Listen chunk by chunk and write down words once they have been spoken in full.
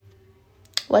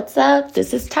What's up?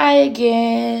 This is Ty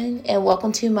again, and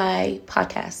welcome to my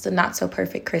podcast, The Not So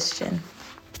Perfect Christian.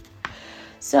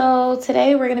 So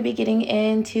today we're going to be getting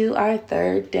into our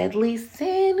third deadly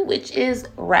sin, which is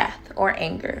wrath or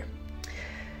anger.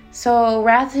 So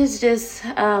wrath is just,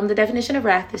 the definition of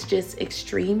wrath is just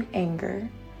extreme anger.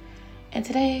 And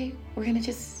today we're going to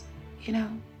just,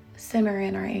 simmer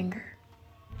in our anger.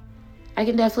 I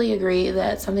can definitely agree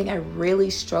that something I really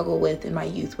struggled with in my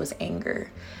youth was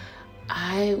anger.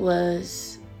 I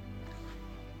was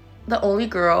the only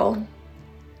girl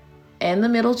and the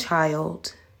middle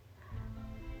child,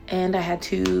 and I had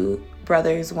two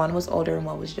brothers. One was older and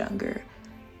one was younger.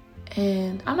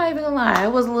 And I'm not even gonna lie, I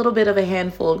was a little bit of a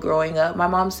handful growing up. My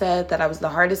mom said that I was the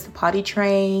hardest to potty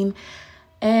train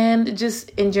and just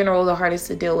in general the hardest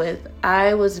to deal with.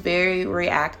 I was very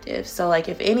reactive. So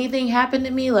if anything happened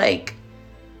to me,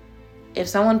 if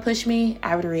someone pushed me,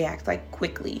 I would react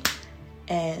quickly.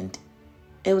 And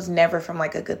it was never from a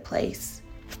good place.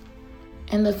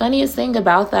 And the funniest thing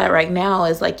about that right now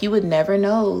is you would never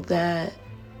know that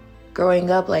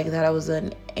growing up that I was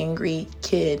an angry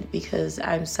kid, because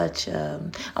I'm such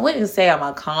I wouldn't say I'm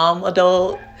a calm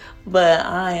adult, but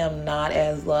I am not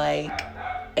as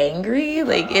angry.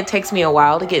 It takes me a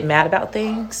while to get mad about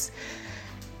things.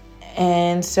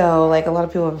 And so a lot of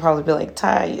people would probably be like,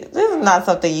 Ty, this is not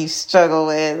something you struggle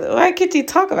with. Why can't you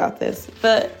talk about this?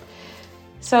 But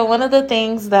so one of the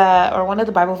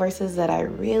Bible verses that I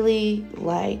really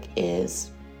like is,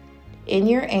 in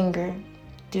your anger,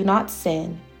 do not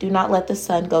sin. Do not let the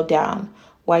sun go down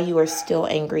while you are still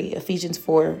angry. Ephesians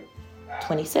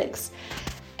 4:26.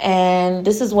 And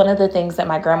this is one of the things that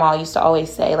my grandma used to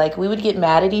always say. We would get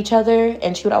mad at each other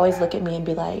and she would always look at me and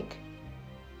be like,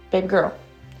 baby girl,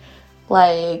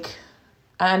 I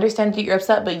understand that you're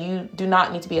upset, but you do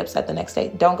not need to be upset the next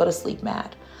day. Don't go to sleep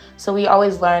mad. So we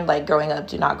always learned, growing up,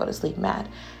 do not go to sleep mad.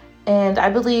 And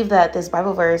I believe that this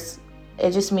Bible verse,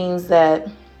 it just means that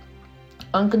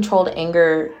uncontrolled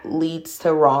anger leads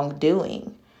to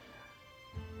wrongdoing.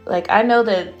 I know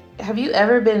that, have you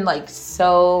ever been,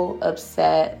 so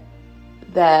upset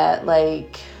that,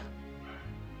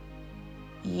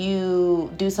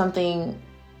 you do something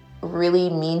really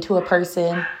mean to a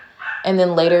person, and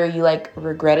then later you,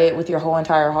 regret it with your whole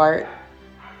entire heart?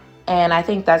 And I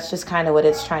think that's just kind of what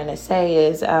it's trying to say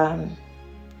is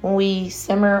when we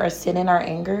simmer or sit in our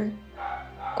anger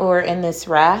or in this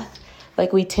wrath,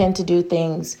 we tend to do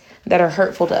things that are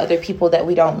hurtful to other people that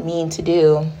we don't mean to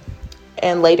do.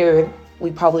 And later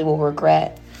we probably will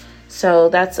regret. So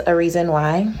that's a reason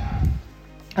why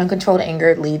uncontrolled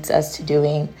anger leads us to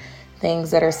doing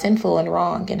things that are sinful and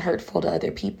wrong and hurtful to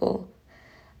other people.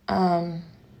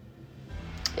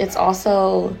 It's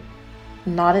also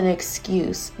not an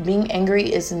excuse. Being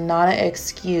angry is not an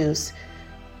excuse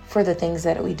for the things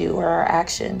that we do or our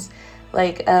actions.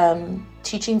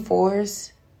 Teaching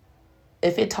fours,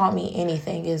 if it taught me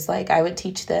anything, is I would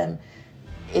teach them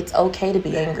it's okay to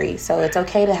be angry. So it's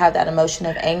okay to have that emotion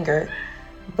of anger,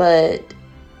 but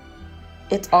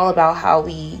it's all about how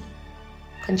we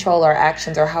control our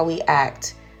actions or how we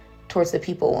act towards the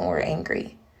people when we're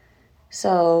angry.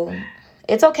 So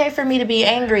it's okay for me to be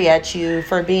angry at you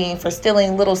for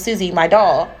stealing little Susie, my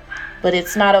doll, but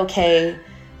it's not okay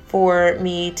for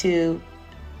me to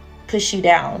push you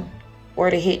down or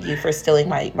to hit you for stealing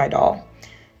my doll.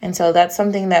 And so that's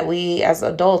something that we as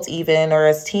adults even, or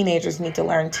as teenagers, need to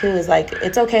learn too, is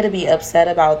it's okay to be upset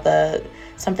about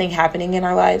something happening in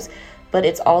our lives, but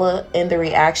it's all in the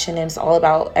reaction, and it's all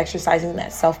about exercising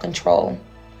that self-control.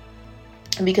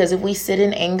 Because if we sit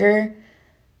in anger,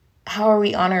 how are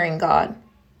we honoring God?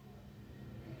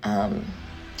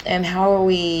 And how are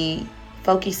we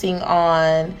focusing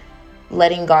on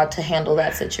letting God to handle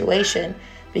that situation?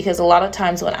 Because a lot of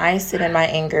times when I sit in my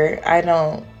anger, I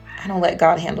don't let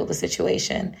God handle the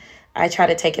situation. I try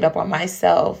to take it up on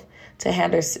myself to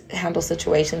handle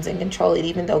situations and control it,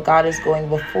 even though God is going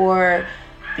before,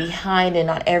 behind,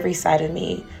 and on every side of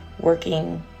me,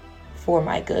 working for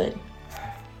my good.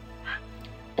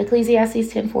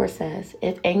 Ecclesiastes 10:4 says,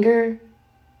 if anger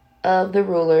of the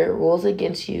ruler rules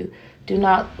against you, do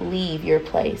not leave your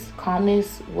place.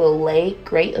 Calmness will lay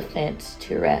great offense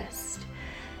to rest.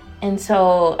 And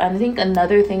so I think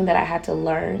another thing that I had to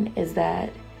learn is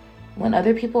that when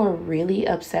other people are really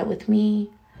upset with me,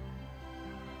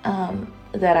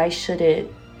 that I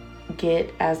shouldn't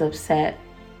get as upset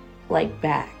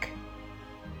back.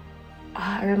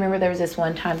 I remember there was this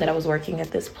one time that I was working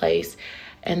at this place,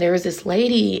 and there was this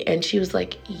lady, and she was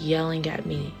yelling at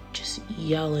me, just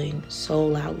yelling so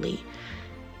loudly.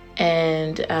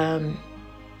 And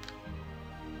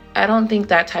I don't think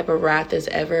that type of wrath is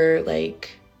ever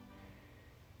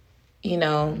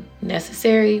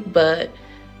necessary, but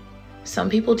some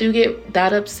people do get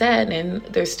that upset and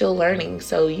they're still learning.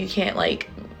 So you can't like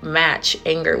match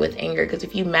anger with anger, because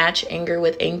if you match anger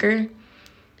with anger,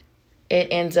 it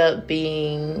ends up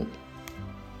being,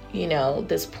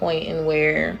 this point in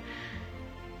where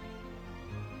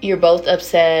you're both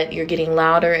upset, you're getting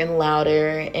louder and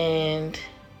louder, and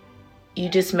you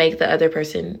just make the other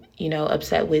person,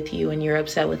 upset with you, and you're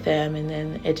upset with them, and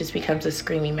then it just becomes a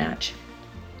screaming match.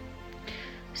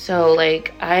 So,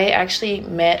 like, I actually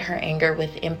met her anger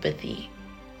with empathy.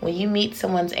 When you meet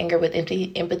someone's anger with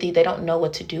empathy, they don't know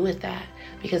what to do with that,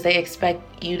 because they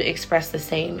expect you to express the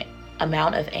same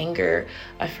amount of anger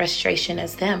or frustration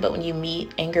as them. But when you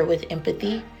meet anger with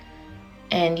empathy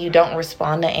and you don't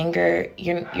respond to anger,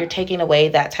 you're taking away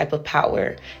that type of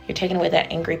power. You're taking away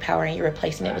that angry power, and you're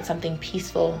replacing it with something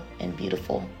peaceful and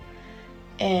beautiful.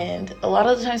 And a lot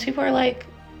of the times people are like,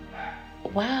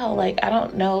 wow, like, I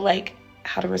don't know, like,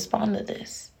 how to respond to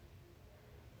this.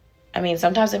 I mean,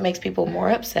 sometimes it makes people more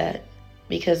upset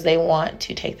because they want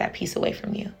to take that peace away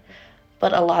from you.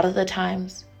 But a lot of the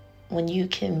times, when you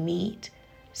can meet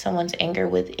someone's anger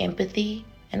with empathy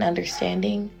and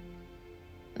understanding,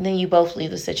 then you both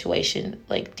leave the situation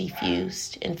like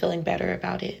diffused and feeling better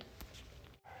about it.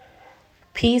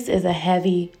 Peace is a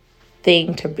heavy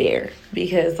thing to bear,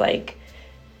 because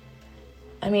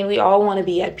we all want to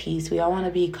be at peace. We all want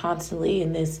to be constantly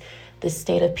in this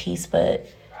state of peace, but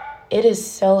it is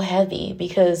so heavy,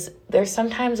 because there's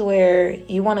sometimes where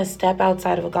you want to step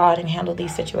outside of God and handle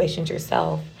these situations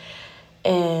yourself.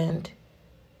 And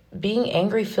being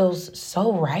angry feels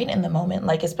so right in the moment,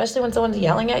 like, especially when someone's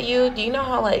yelling at you. Do you know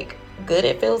how like good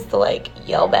it feels to like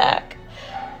yell back?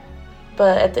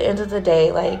 But at the end of the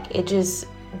day, like, it just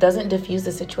doesn't diffuse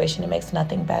the situation. It makes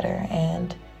nothing better.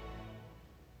 And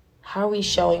how are we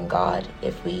showing God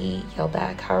if we yell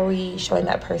back? How are we showing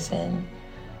that person,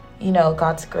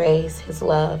 God's grace, his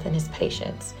love, and his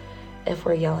patience if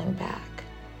we're yelling back?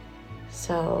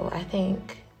 So I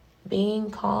think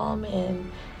being calm and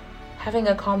having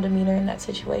a calm demeanor in that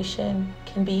situation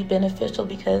can be beneficial,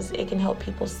 because it can help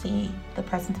people see the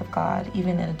presence of God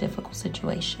even in a difficult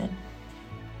situation.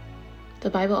 The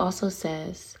Bible also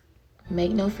says,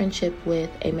 "Make no friendship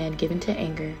with a man given to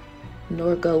anger,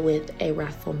 nor go with a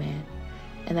wrathful man."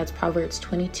 And that's Proverbs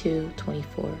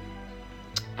 22:24.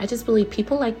 I just believe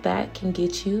people like that can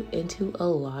get you into a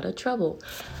lot of trouble.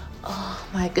 Oh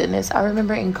my goodness. I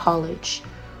remember in college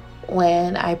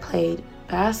when I played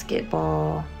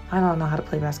basketball. I don't know how to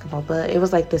play basketball, but it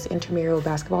was like this intramural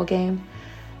basketball game.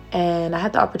 And I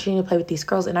had the opportunity to play with these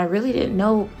girls, and I really didn't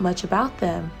know much about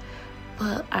them.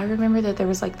 But I remember that there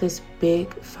was like this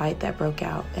big fight that broke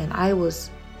out, and I was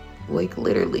like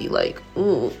literally like,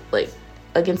 ooh, like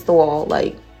against the wall,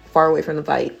 like far away from the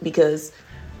fight, because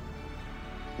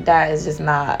that's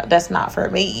not for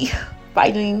me.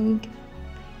 Fighting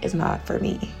is not for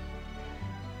me.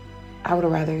 I would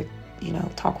rather,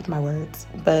 talk with my words,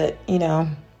 but,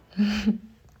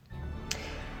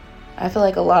 I feel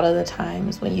like a lot of the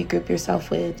times when you group yourself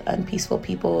with unpeaceful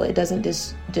people, it doesn't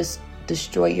just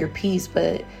destroy your peace,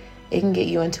 but it can get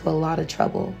you into a lot of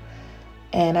trouble.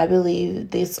 And I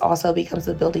believe this also becomes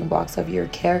the building blocks of your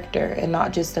character, and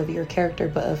not just of your character,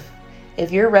 but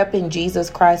if you're repping Jesus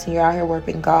Christ and you're out here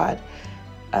worshiping God,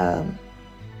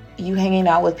 you hanging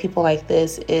out with people like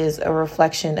this is a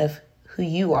reflection of who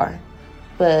you are.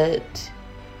 But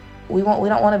we don't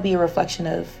want to be a reflection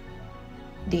of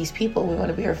these people. We want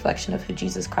to be a reflection of who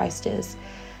Jesus Christ is.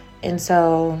 And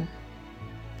so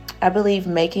I believe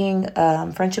making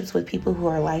friendships with people who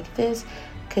are like this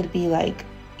could be like,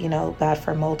 bad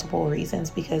for multiple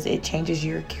reasons, because it changes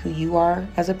who you are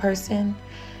as a person.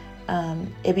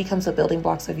 It becomes the building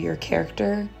blocks of your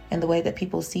character and the way that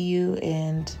people see you,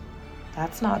 and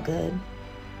that's not good.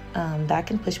 That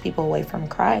can push people away from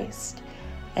Christ.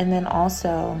 And then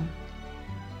also,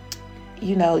 I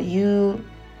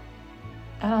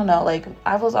don't know, like,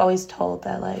 I was always told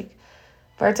that, like,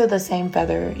 birds of the same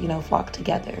feather, flock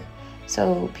together.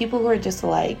 So people who are just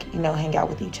alike, hang out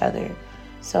with each other.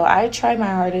 So I try my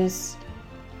hardest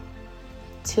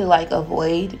to, like,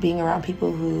 avoid being around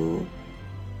people who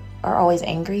are always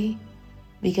angry,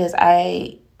 because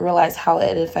I realize how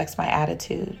it affects my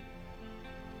attitude.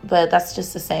 But that's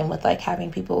just the same with like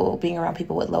being around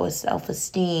people with low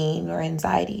self-esteem or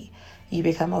anxiety. You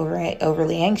become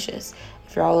overly anxious.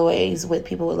 If you're always with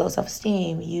people with low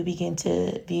self-esteem, you begin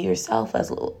to view yourself as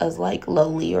like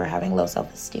lowly or having low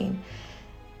self-esteem.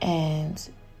 And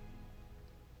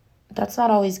that's not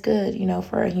always good,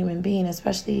 for a human being,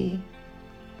 especially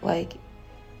like,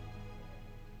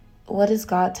 what is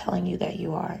God telling you that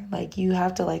you are? Like, you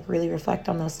have to like really reflect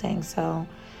on those things. So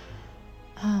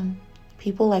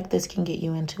People like this can get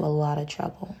you into a lot of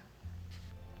trouble.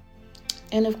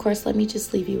 And of course, let me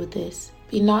just leave you with this.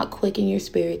 Be not quick in your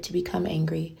spirit to become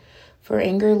angry, for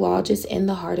anger lodges in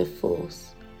the heart of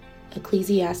fools.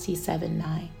 Ecclesiastes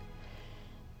 7:9.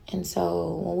 And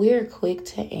so when we are quick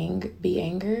to be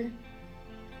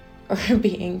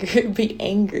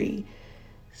angry,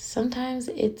 sometimes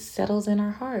it settles in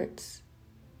our hearts.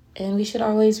 And we should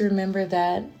always remember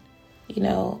that,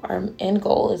 our end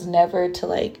goal is never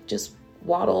to just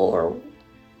waddle or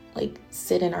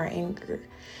sit in our anger.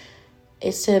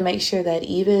 It's to make sure that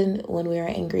even when we are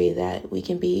angry, that we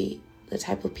can be the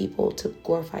type of people to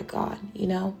glorify God,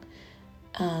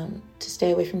 to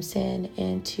stay away from sin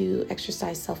and to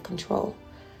exercise self-control.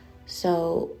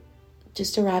 So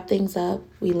just to wrap things up,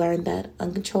 we learned that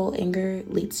uncontrolled anger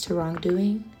leads to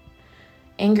wrongdoing.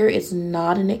 Anger is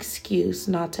not an excuse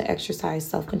not to exercise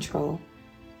self-control.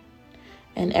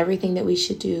 And everything that we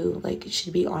should do,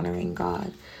 should be honoring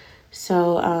God.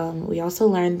 So we also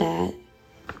learned that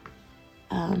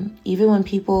even when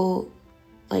people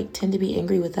tend to be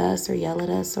angry with us or yell at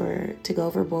us or to go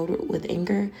overboard with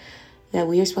anger, that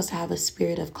we are supposed to have a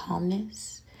spirit of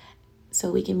calmness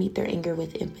so we can meet their anger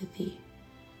with empathy.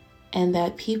 And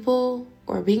that people,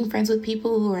 or being friends with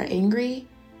people who are angry,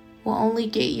 will only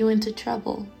get you into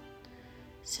trouble.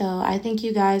 So I thank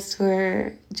you guys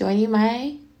for joining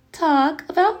my talk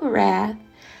about wrath,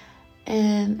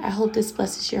 and I hope this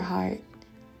blesses your heart.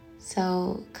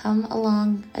 So come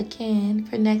along again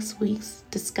for next week's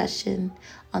discussion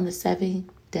on the 7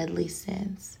 deadly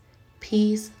sins.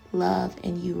 Peace, love,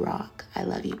 and you rock. I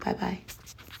love you. Bye-bye.